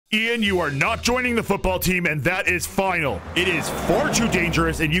Ian, you are not joining the football team, and that is final. It is far too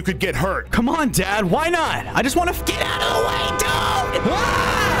dangerous, and you could get hurt. Come on, Dad. Why not? I just want to get out of the way, dude!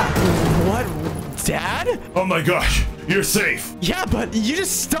 Ah! What? Dad? Oh my gosh, you're safe. Yeah, but you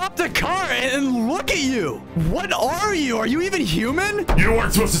just stopped the car and look at you. What are you? Are you even human? You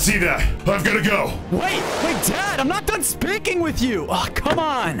weren't supposed to see that. I've got to go. Wait, Dad, I'm not done speaking with you. Oh, come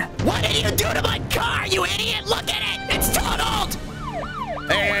on. What did you do to my car, you idiot? Look at it. It's totaled.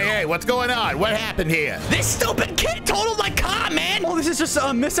 Hey, what's going on? What happened here? This stupid kid totaled my car, man. Well, this is just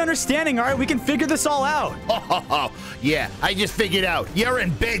a misunderstanding, all right? We can figure this all out. Oh, yeah, I just figured out. You're in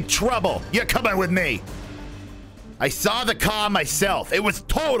big trouble. You're coming with me. I saw the car myself. It was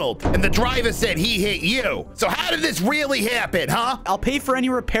totaled, and the driver said he hit you. So how did this really happen, huh? I'll pay for any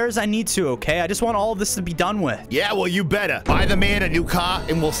repairs I need to, okay? I just want all of this to be done with. Yeah, well, you better. Buy the man a new car,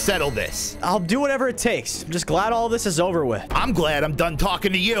 and we'll settle this. I'll do whatever it takes. I'm just glad all this is over with. I'm glad I'm done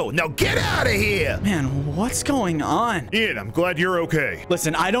talking to you. Now get out of here. Man, what's going on? Ian, I'm glad you're okay.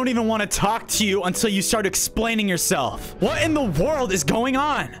 Listen, I don't even want to talk to you until you start explaining yourself. What in the world is going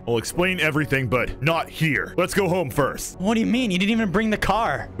on? I'll explain everything, but not here. Let's go home first. What do you mean? You didn't even bring the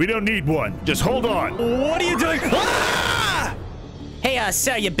car. We don't need one. Just hold on. What are you doing? Ah! Hey,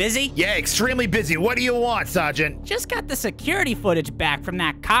 sir, you busy? Yeah, extremely busy. What do you want, Sergeant? Just got the security footage back from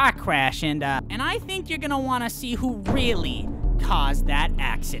that car crash, and I think you're gonna want to see who really caused that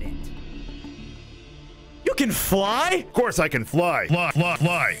accident. You can fly? Of course I can fly.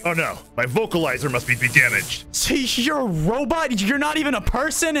 Fly. Oh no, my vocalizer must be damaged. See, you're a robot? You're not even a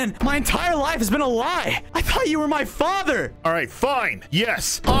person? And my entire life has been a lie. I thought you were my father. All right, fine.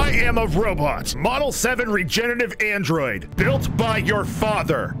 Yes, I am a robot. Model 7 regenerative android. Built by your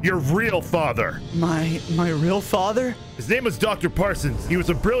father. Your real father. My real father? His name was Dr. Parsons. He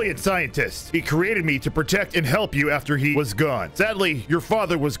was a brilliant scientist. He created me to protect and help you after he was gone. Sadly, your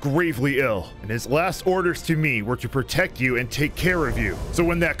father was gravely ill, and his last orders to me were to protect you and take care of you. So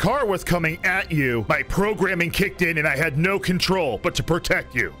when that car was coming at you, my programming kicked in and I had no control but to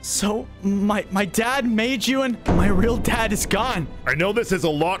protect you. So my dad made you and my real dad is gone. I know this is a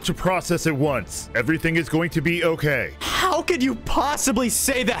lot to process at once. Everything is going to be okay. How could you possibly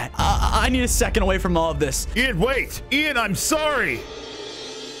say that? I need a second away from all of this. Ian, wait! Ian, I'm sorry!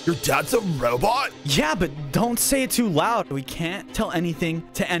 Your dad's a robot? Yeah, but don't say it too loud. We can't tell anything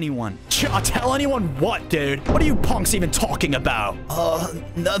to anyone. Tell anyone what, dude? What are you punks even talking about?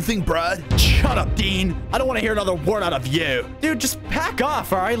 Nothing, Brad. Shut up, Dean. I don't want to hear another word out of you. Dude, just back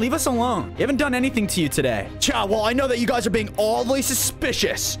off, all right? Leave us alone. We haven't done anything to you today. Well, I know that you guys are being awfully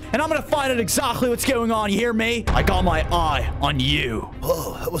suspicious, and I'm gonna find out exactly what's going on, you hear me? I got my eye on you.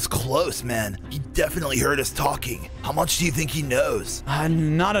 Oh, that was close, man. He definitely heard us talking. How much do you think he knows?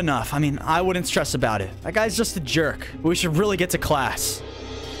 Not enough. I mean, I wouldn't stress about it. That guy's just a jerk. We should really get to class.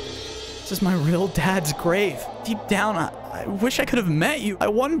 This is my real dad's grave. Deep down, I wish I could have met you.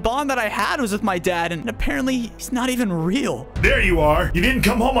 The one bond that I had was with my dad, and apparently he's not even real. There you are. You didn't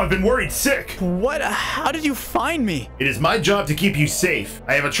come home. I've been worried sick. What? How did you find me? It is my job to keep you safe.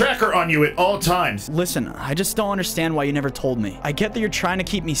 I have a tracker on you at all times. Listen, I just don't understand why you never told me. I get that you're trying to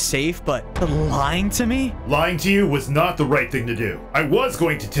keep me safe, but lying to me? Lying to you was not the right thing to do. I was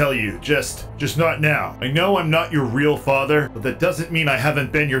going to tell you, just not now. I know I'm not your real father, but that doesn't mean I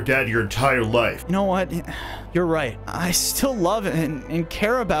haven't been your dad your entire life. You know what? You're right. I still love and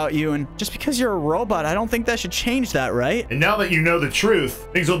care about you, and just because you're a robot, I don't think that should change that, right? And now that you know the truth,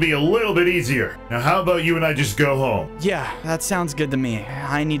 things will be a little bit easier. Now, how about you and I just go home? Yeah, that sounds good to me.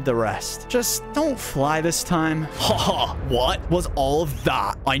 I need the rest. Just don't fly this time. Haha, what was all of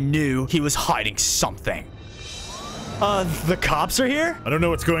that? I knew he was hiding something. The cops are here? I don't know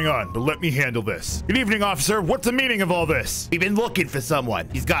what's going on, but let me handle this. Good evening, officer. What's the meaning of all this? We've been looking for someone.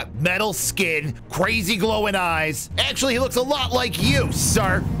 He's got metal skin, crazy glowing eyes. Actually, he looks a lot like you,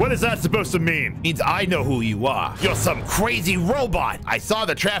 sir. What is that supposed to mean? Means I know who you are. You're some crazy robot. I saw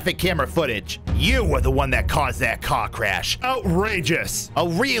the traffic camera footage. You were the one that caused that car crash. Outrageous. Oh,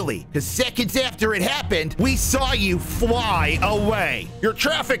 really? Because seconds after it happened, we saw you fly away. Your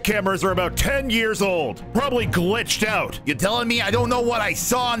traffic cameras are about 10 years old. Probably glitched out. You're telling me I don't know what I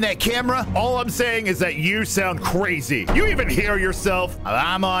saw on that camera? All I'm saying is that you sound crazy. You even hear yourself?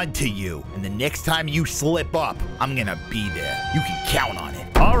 I'm on to you. And the next time you slip up, I'm gonna be there. You can count on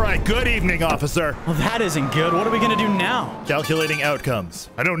it. All right, good evening, officer. Well, that isn't good. What are we gonna do now? Calculating outcomes.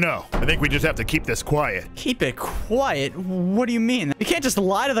 I don't know. I think we just have to keep this quiet. Keep it quiet? What do you mean? We can't just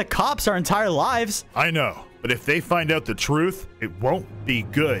lie to the cops our entire lives. I know, but if they find out the truth, it won't be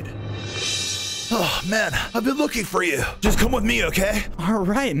good. Oh, man, I've been looking for you. Just come with me, okay? All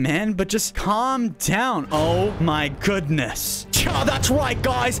right, man, but just calm down. Oh, my goodness. Yeah, that's right,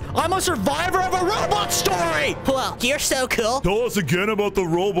 guys. I'm a survivor of a robot story. Well, you're so cool. Tell us again about the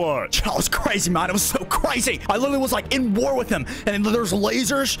robot. That was crazy, man. It was so crazy. I literally was like in war with him, and then there's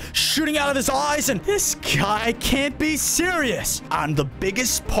lasers shooting out of his eyes, and this guy can't be serious. And the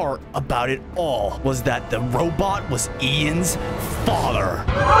biggest part about it all was that the robot was Ian's father.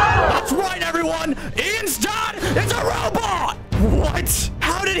 That's right, everyone. Ian's dad is a robot. What?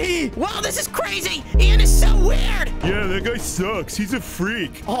 How did he? Wow, this is crazy. Ian is so weird. Yeah, that guy sucks. He's a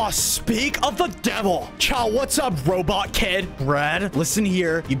freak. Oh, speak of the devil. Chow, what's up, robot kid? Brad, listen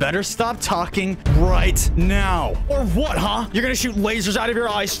here. You better stop talking right now. Or what, huh? You're gonna shoot lasers out of your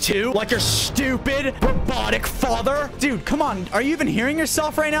eyes too? Like your stupid robotic father? Dude, come on. Are you even hearing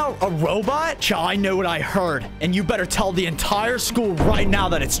yourself right now? A robot? Chow, I know what I heard. And you better tell the entire school right now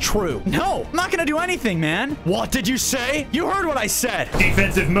that it's true. No, I'm not gonna do anything, man. What did you say? You heard what I said.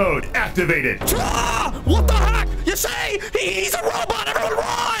 Defensive mode activated. Ah! What the heck? You say? He's a robot! Everyone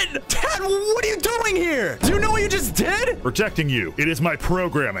run! Dad, what are you doing here? Do you know what you just did? Protecting you. It is my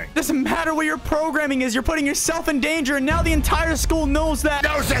programming. Doesn't matter what your programming is. You're putting yourself in danger, and now the entire school knows that.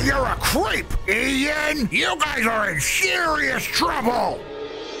 Knows that you're a creep. Ian, you guys are in serious trouble.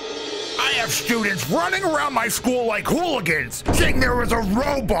 I have students running around my school like hooligans, saying there was a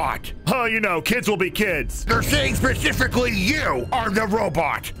robot. Oh, you know, kids will be kids. They're saying specifically you are the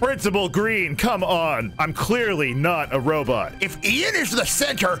robot. Principal Green, come on. I'm clearly not a robot. If Ian is the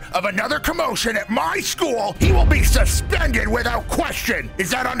center of another commotion at my school, he will be suspended without question.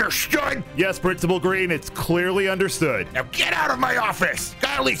 Is that understood? Yes, Principal Green, it's clearly understood. Now get out of my office.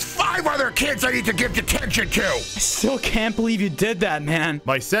 Got at least 5 other kids I need to give detention to. I still can't believe you did that, man.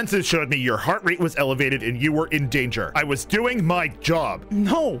 My senses showed me your heart rate was elevated and you were in danger. I was doing my job.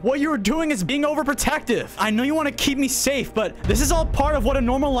 No, what you were doing is being overprotective. I know you want to keep me safe, but this is all part of what a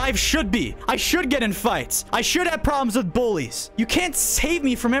normal life should be. I should get in fights. I should have problems with bullies. You can't save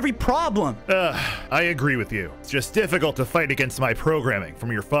me from every problem. I agree with you. It's just difficult to fight against my programming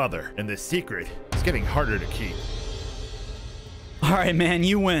from your father, and this secret is getting harder to keep. All right, man,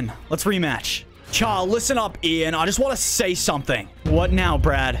 you win. Let's rematch. Child, listen up, Ian. I just want to say something. What now,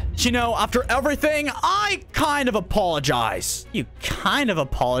 Brad? You know, after everything, I kind of apologize. You kind of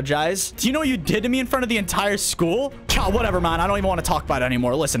apologize? Do you know what you did to me in front of the entire school? Child, whatever, man. I don't even want to talk about it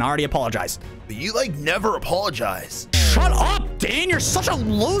anymore. Listen, I already apologized. But you, like, never apologize. Shut up, Dean. You're such a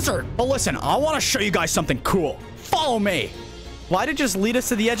loser. But listen, I want to show you guys something cool. Follow me. Why did it just lead us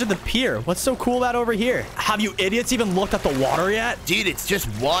to the edge of the pier? What's so cool about over here? Have you idiots even looked at the water yet? Dude, it's just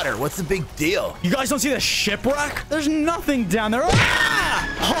water. What's the big deal? You guys don't see the shipwreck? There's nothing down there.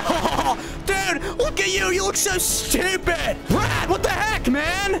 Ah! Dude, look at you. You look so stupid. Brad, what the heck,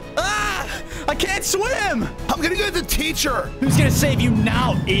 man? Ah! I can't swim. I'm gonna go to the teacher. Who's gonna save you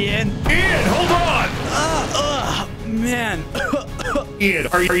now, Ian? Ian, hold on! Man. Ian,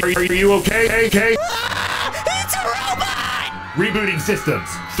 are you okay? Okay? It's a robot! Rebooting systems.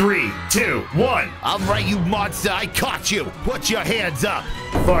 3, 2, 1. All right, you monster, I caught you. Put your hands up.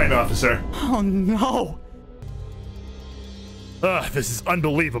 Fine, officer. Oh, no. This is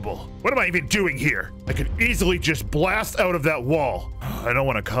unbelievable. What am I even doing here? I could easily just blast out of that wall. I don't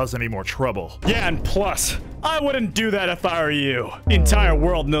want to cause any more trouble. Yeah, and plus, I wouldn't do that if I were you. The entire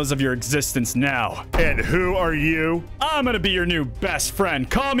world knows of your existence now. And who are you? I'm gonna be your new best friend.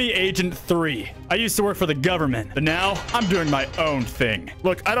 Call me Agent 3. I used to work for the government, but now I'm doing my own thing.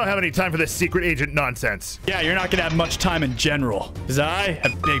 Look, I don't have any time for this secret agent nonsense. Yeah, you're not gonna have much time in general, because I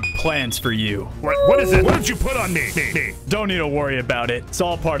have big plans for you. What is it? What did you put on me? Don't need to worry about it. It's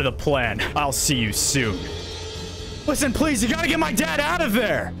all part of the plan. I'll see you soon. Listen, please, you gotta get my dad out of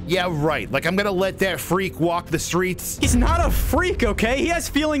there. Yeah, right. Like I'm gonna let that freak walk the streets. He's not a freak, okay? He has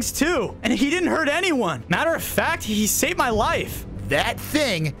feelings too. And he didn't hurt anyone. Matter of fact, he saved my life. That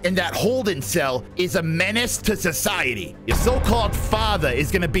thing in that holding cell is a menace to society. Your so-called father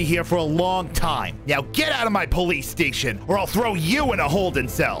is gonna be here for a long time. Now get out of my police station or I'll throw you in a holding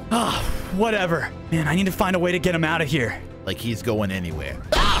cell. Whatever. Man, I need to find a way to get him out of here. Like he's going anywhere.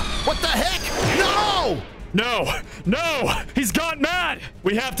 Ah! What the heck? No! No! He's gone mad!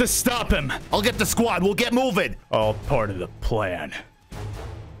 We have to stop him. I'll get the squad. We'll get moving. All part of the plan.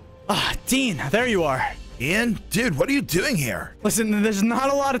 Dean, there you are. Ian, dude, what are you doing here? Listen, there's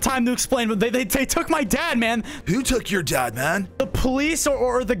not a lot of time to explain, but they took my dad, man. Who took your dad, man? The police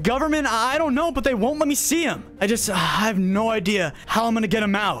or the government, I don't know, but they won't let me see him. I have no idea how I'm gonna get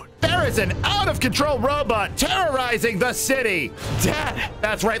him out. There is an out-of-control robot terrorizing the city. Dad!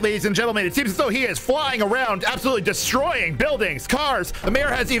 That's right, ladies and gentlemen. It seems as though he is flying around, absolutely destroying buildings, cars. The mayor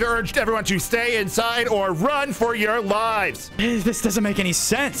has either urged everyone to stay inside or run for your lives. This doesn't make any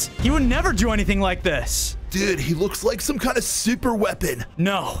sense. He would never do anything like this. Dude, he looks like some kind of super weapon.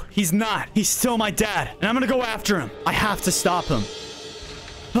 No, he's not. He's still my dad, and I'm gonna go after him. I have to stop him.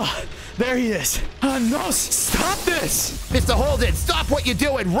 Oh, there he is. No, stop this! Mr. Holden, stop what you're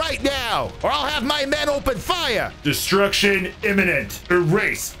doing right now, or I'll have my men open fire. Destruction imminent.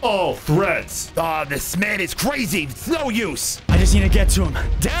 Erase all threats. Oh, this man is crazy. It's no use. I just need to get to him.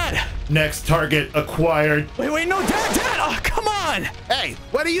 Dad! Next target acquired. Wait, no, Dad! Oh, come on! Hey,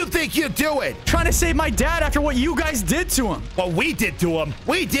 what do you think you're doing? Trying to save my dad after what you guys did to him. What we did to him?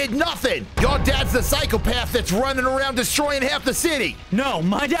 We did nothing. Your dad's the psychopath that's running around destroying half the city. No,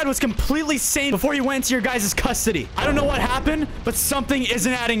 my dad was completely sane before he went into your guys' custody. I don't know what happened, but something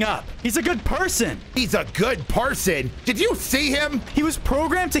isn't adding up. He's a good person. He's a good person. Did you see him? He was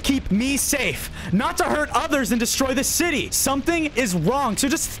programmed to keep me safe, not to hurt others and destroy the city. Something is wrong, so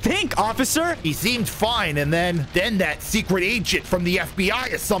just think, officer. He seemed fine, and then that secret agent from the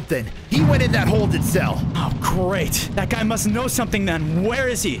FBI or something. He went in that holding cell. Oh, great. That guy must know something then. Where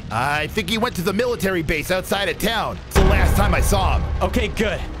is he? I think he went to the military base outside of town. It's the last time I saw him. Okay,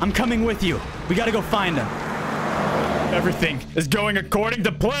 good. I'm coming with you. We gotta go find him. Everything is going according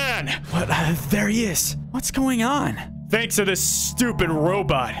to plan. What? There he is. What's going on? Thanks to this stupid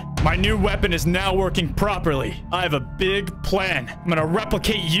robot, my new weapon is now working properly. I have a big plan. I'm gonna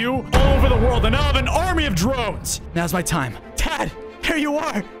replicate you all over the world, and I'll have an army of drones. Now's my time. Dad, there you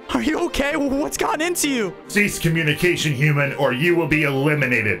are. Are you okay? What's gotten into you? Cease communication, human, or you will be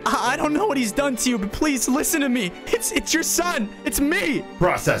eliminated. I don't know what he's done to you, but please listen to me. It's your son. It's me.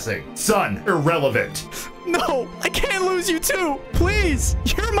 Processing. Son, irrelevant. No, I can't lose you too. Please,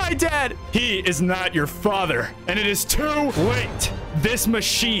 you're my dad. He is not your father, and it is too late. This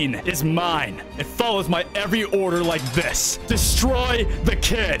machine is mine. It follows my every order like this. Destroy the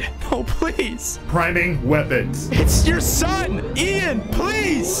kid. Oh, please. Priming weapons. It's your son, Ian,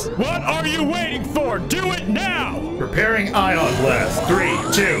 please. What are you waiting for? Do it now. Preparing ion blast. 3,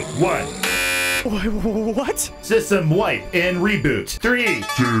 2, 1. What? System wipe and reboot. 3,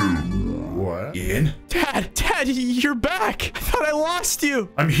 2. What? Ian? Dad, you're back. I thought I lost you.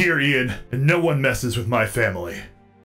 I'm here, Ian, and no one messes with my family.